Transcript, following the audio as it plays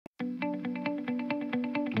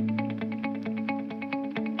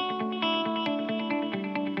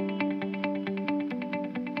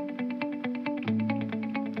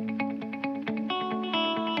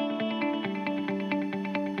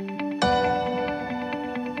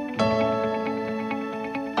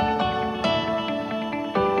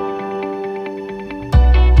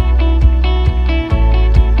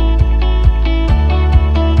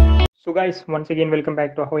guys, once again welcome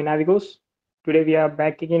back to Ahoy Navigos. Today we are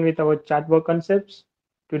back again with our chart work concepts.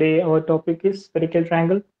 Today our topic is spherical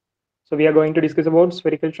triangle. So we are going to discuss about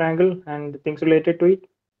spherical triangle and the things related to it.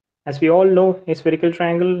 As we all know, a spherical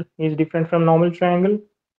triangle is different from normal triangle.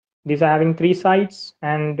 These are having three sides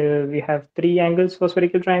and we have three angles for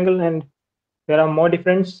spherical triangle and there are more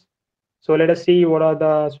difference. So let us see what are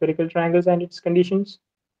the spherical triangles and its conditions.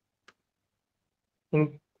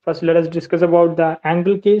 First, let us discuss about the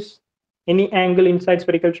angle case. Any angle inside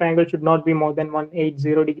spherical triangle should not be more than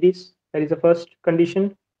 180 degrees. That is the first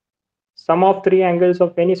condition. Sum of three angles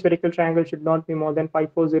of any spherical triangle should not be more than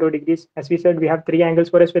 540 degrees. As we said, we have three angles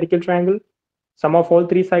for a spherical triangle. Sum of all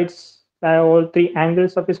three sides, all three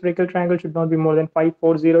angles of a spherical triangle should not be more than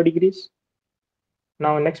 540 degrees.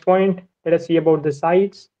 Now, next point, let us see about the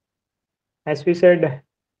sides. As we said,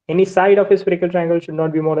 any side of a spherical triangle should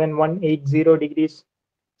not be more than 180 degrees.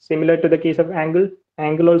 Similar to the case of angle,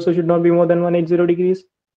 angle also should not be more than 180 degrees.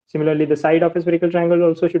 Similarly, the side of a spherical triangle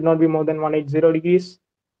also should not be more than 180 degrees.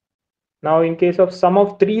 Now, in case of sum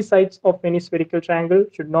of three sides of any spherical triangle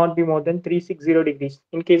should not be more than 360 degrees.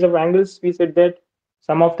 In case of angles, we said that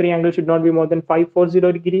sum of three angles should not be more than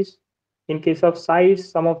 540 degrees. In case of sides,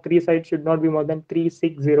 sum of three sides should not be more than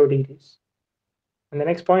 360 degrees. And the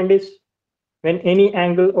next point is when any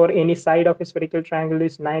angle or any side of a spherical triangle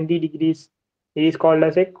is 90 degrees, it is called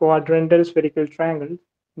as a quadrantal spherical triangle.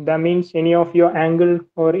 That means any of your angle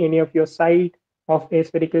or any of your side of a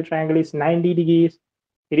spherical triangle is 90 degrees.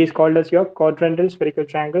 It is called as your quadrantal spherical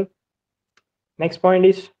triangle. Next point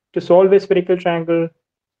is to solve a spherical triangle,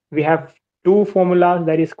 we have two formula,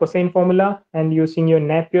 that is cosine formula and using your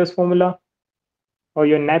Napiers formula or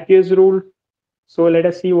your Napiers rule. So let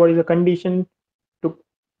us see what is the condition to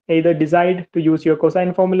either decide to use your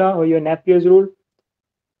cosine formula or your Napiers rule.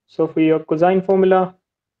 So for your cosine formula,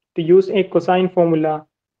 to use a cosine formula,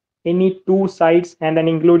 any two sides and an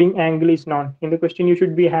including angle is known. In the question, you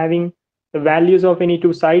should be having the values of any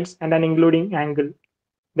two sides and an including angle.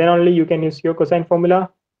 Then only you can use your cosine formula,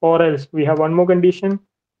 or else we have one more condition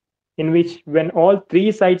in which when all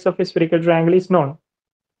three sides of a spherical triangle is known.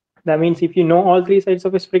 That means if you know all three sides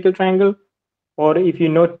of a spherical triangle, or if you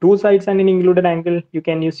know two sides and an included angle, you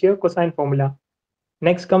can use your cosine formula.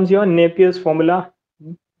 Next comes your Napier's formula.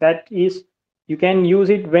 That is, you can use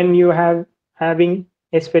it when you have having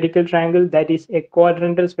a spherical triangle that is a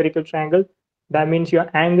quadrantal spherical triangle. That means your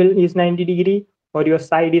angle is 90 degree or your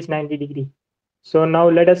side is 90 degree. So now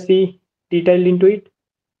let us see detailed into it.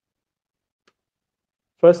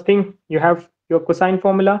 First thing, you have your cosine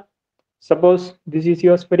formula. Suppose this is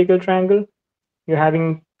your spherical triangle. You're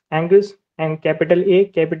having angles and capital A,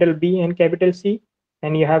 capital B, and capital C,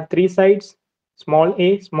 and you have three sides, small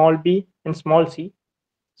a, small b, and small c.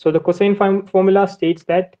 So the cosine formula states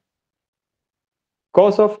that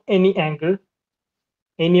cos of any angle,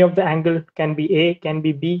 any of the angle can be A, can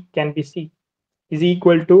be B, can be C, is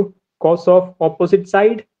equal to cos of opposite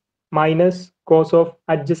side minus cos of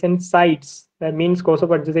adjacent sides. That means cos of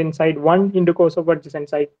adjacent side 1 into cos of adjacent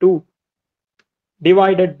side 2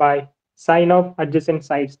 divided by sine of adjacent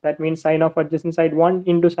sides. That means sine of adjacent side 1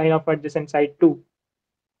 into sine of adjacent side 2.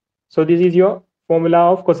 So this is your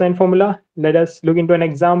formula of cosine formula. Let us look into an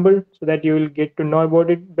example so that you will get to know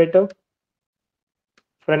about it better.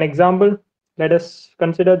 For an example, let us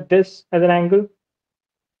consider this as an angle.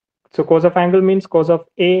 So cos of angle means cos of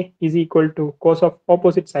A is equal to cos of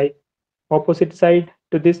opposite side. Opposite side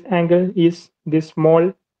to this angle is this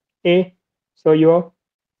small a. So your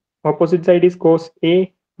opposite side is cos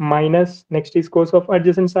A minus, next is cos of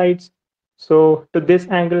adjacent sides. So to this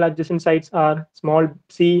angle, adjacent sides are small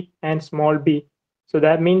c and small b. So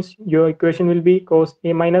that means your equation will be cos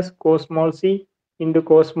A minus cos small c into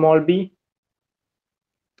cos small b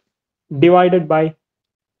divided by,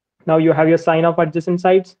 now you have your sine of adjacent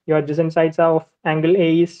sides. Your adjacent sides are of angle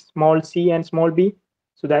A is small c and small b.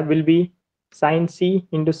 So that will be sine c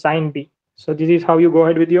into sine b. So this is how you go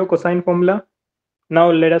ahead with your cosine formula. Now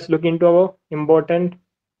let us look into our important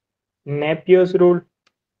Napier's rule.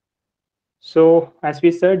 So as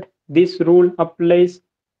we said, this rule applies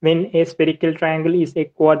when a spherical triangle is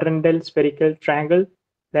a quadrantal spherical triangle.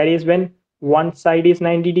 That is when one side is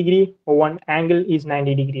 90 degree or one angle is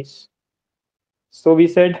 90 degrees. So we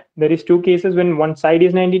said there is two cases when one side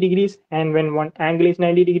is 90 degrees and when one angle is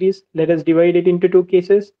 90 degrees. Let us divide it into two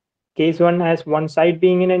cases. Case 1 has one side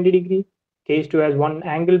being a 90 degree. Case 2 has one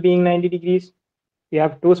angle being 90 degrees. We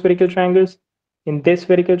have two spherical triangles. In this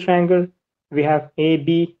spherical triangle, we have A,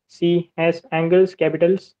 B, C as angles,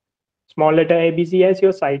 capitals, small letter A, B, C as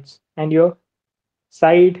your sides, and your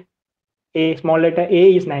side A, small letter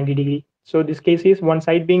A is 90 degree. So this case is one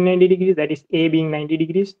side being 90 degrees, that is A being 90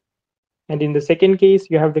 degrees. And in the second case,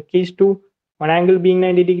 you have the case 2, one angle being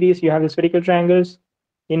 90 degrees, you have the spherical triangles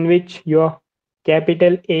in which your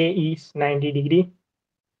capital A is 90 degree.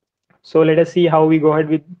 So let us see how we go ahead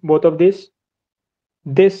with both of this.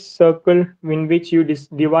 This circle in which you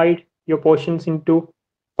divide your portions into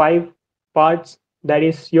 5 parts, that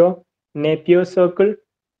is your Napier circle,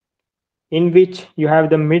 in which you have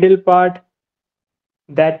the middle part,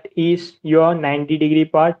 that is your 90 degree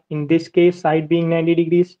part. In this case, side being 90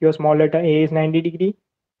 degrees, your small letter A is 90 degree.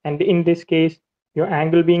 And in this case, your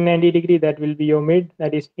angle being 90 degree, that will be your mid,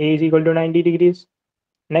 that is A is equal to 90 degrees.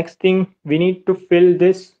 Next thing, we need to fill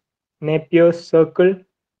this Napier's circle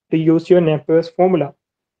to use your Napier's formula.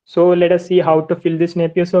 So let us see how to fill this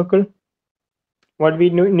Napier circle. What we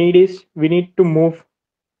need is, we need to move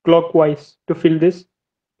clockwise to fill this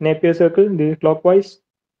Napier circle. This is clockwise.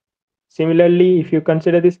 Similarly, if you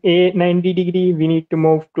consider this A 90 degree, we need to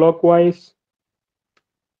move clockwise.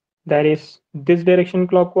 That is this direction,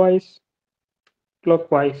 clockwise,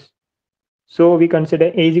 clockwise. So we consider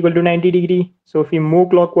A is equal to 90 degree. So if we move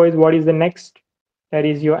clockwise, what is the next? That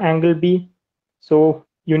is your angle B. So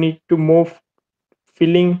you need to move,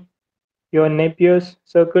 filling your Napier's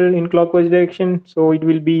circle in clockwise direction. So it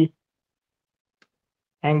will be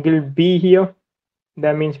angle B here.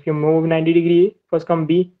 That means if you move 90 degree, first come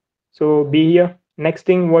B. So B here. Next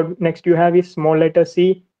thing, what next you have is small letter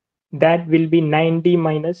C. That will be 90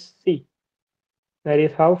 minus C. That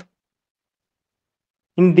is how.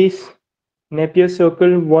 In this Napier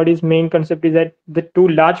circle, what is main concept is that the two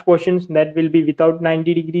large portions that will be without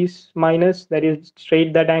 90 degrees minus, that is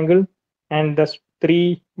straight that angle, and the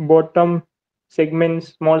three bottom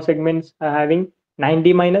segments, small segments, are having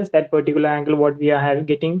 90 minus that particular angle what we are having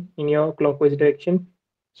getting in your clockwise direction.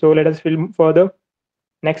 So let us fill further.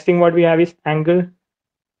 Next thing what we have is angle.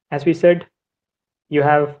 As we said, you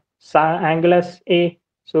have angle as A,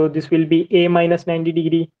 so this will be A minus 90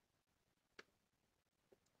 degree.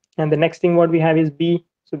 And the next thing what we have is B,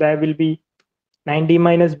 so that will be 90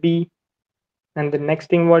 minus B. And the next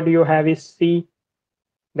thing what you have is C,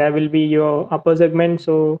 that will be your upper segment,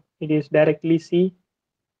 so it is directly C.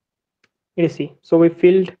 It is C. So we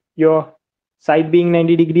filled your side being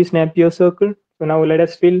 90 degrees Napier circle. So now let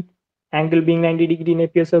us fill angle being 90 degree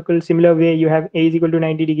Napier circle. Similar way, you have A is equal to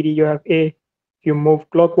 90 degree, you have A. If you move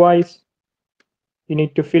clockwise, you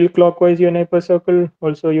need to fill clockwise your Napier circle.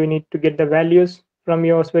 Also, you need to get the values from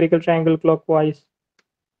your spherical triangle clockwise.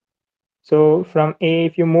 So from A,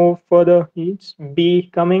 if you move further, it's B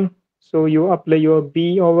coming. So you apply your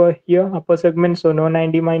B over here, upper segment. So no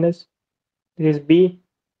 90 minus. This is B.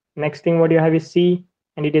 Next thing what you have is C,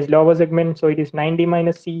 and it is lower segment. So it is 90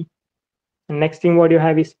 minus C. And next thing what you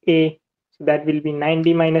have is A. So that will be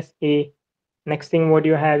 90 minus A. Next thing what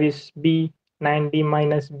you have is B, 90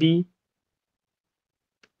 minus B.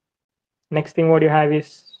 Next thing what you have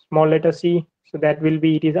is small letter C. So that will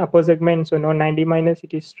be, it is upper segment. So no 90 minus,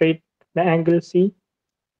 it is straight the angle C.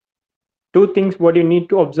 Two things what you need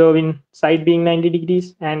to observe in side being 90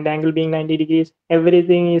 degrees and angle being 90 degrees.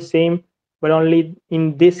 Everything is same, but only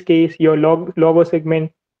in this case, your lower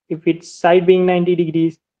segment, if it's side being 90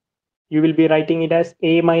 degrees, you will be writing it as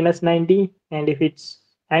A minus 90. And if it's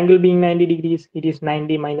angle being 90 degrees, it is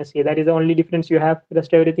 90 minus A. That is the only difference you have. The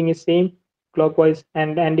rest everything is same, clockwise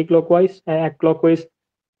and anti-clockwise, clockwise,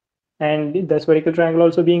 and the spherical triangle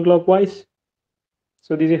also being clockwise.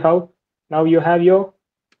 So this is how now you have your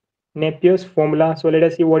Napier's formula. So let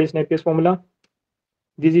us see what is Napier's formula.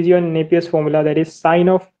 This is your Napier's formula, that is sine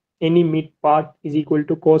of any mid part is equal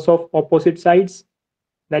to cos of opposite sides.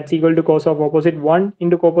 That's equal to cos of opposite 1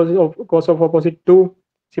 into cos of opposite 2.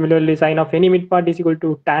 Similarly, sine of any mid part is equal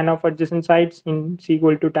to tan of adjacent sides is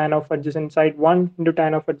equal to tan of adjacent side 1 into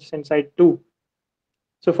tan of adjacent side 2.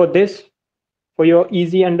 So for this, for your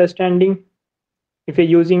easy understanding, if you're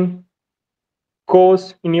using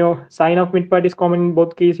cos in your sine of mid part is common in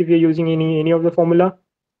both cases if you're using any of the formula.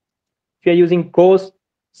 If you're using cos,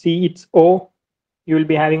 see it's O, you will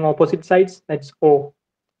be having opposite sides, that's O.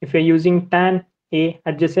 If you're using tan, A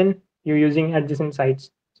adjacent, you're using adjacent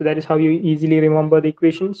sides. So that is how you easily remember the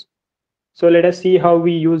equations. So let us see how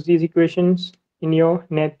we use these equations in your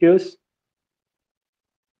Napier's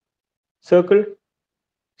circle.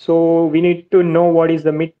 So we need to know what is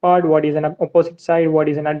the mid part, what is an opposite side, what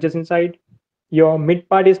is an adjacent side. Your mid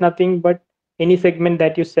part is nothing but any segment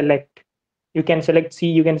that you select. You can select C,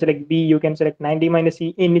 you can select B, you can select 90 minus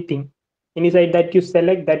C, anything. Any side that you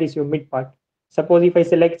select, that is your mid part. Suppose if I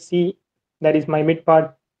select C, that is my mid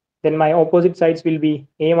part, then my opposite sides will be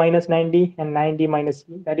A minus 90 and 90 minus C.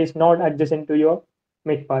 That is not adjacent to your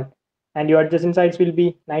mid part. And your adjacent sides will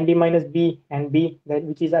be 90 minus B and B, that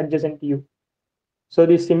which is adjacent to you. So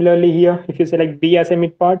this similarly here, if you select B as a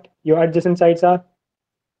mid part, your adjacent sides are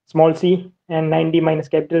small c and 90 minus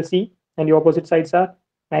capital C, and your opposite sides are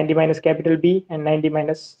 90 minus capital B and 90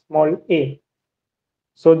 minus small a.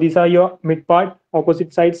 So these are your mid part,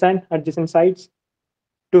 opposite sides and adjacent sides.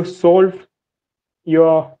 To solve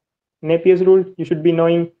your Napier's rule, you should be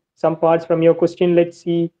knowing some parts from your question. Let's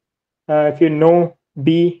see if you know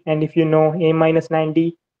B and if you know A minus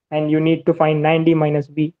 90, and you need to find 90 minus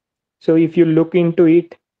B. So if you look into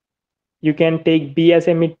it, you can take B as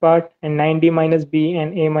a mid part and 90 minus B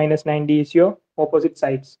and A minus 90 is your opposite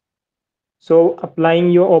sides. So applying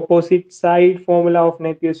your opposite side formula of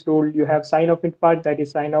Napier's rule, you have sine of mid part, that is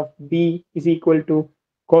sine of B is equal to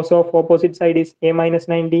cos of opposite side is A minus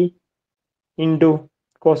 90 into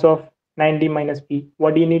cos of 90 minus B.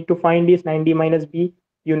 What you need to find is 90 minus B.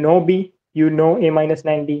 You know B, you know A minus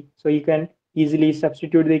 90. So you can easily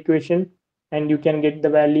substitute the equation and you can get the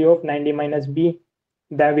value of 90 minus B.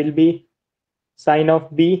 That will be sine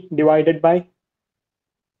of B divided by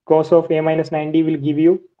cos of A minus 90 will give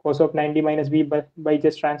you cos of 90 minus B by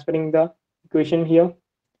just transferring the equation here.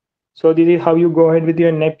 So this is how you go ahead with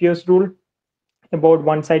your Napier's rule about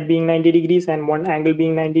one side being 90 degrees and one angle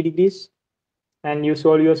being 90 degrees, and you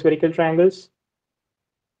solve your spherical triangles.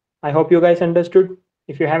 I hope you guys understood.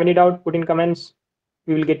 If you have any doubt, put in comments.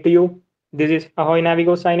 We will get to you. This is Ahoy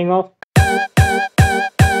Navigos signing off.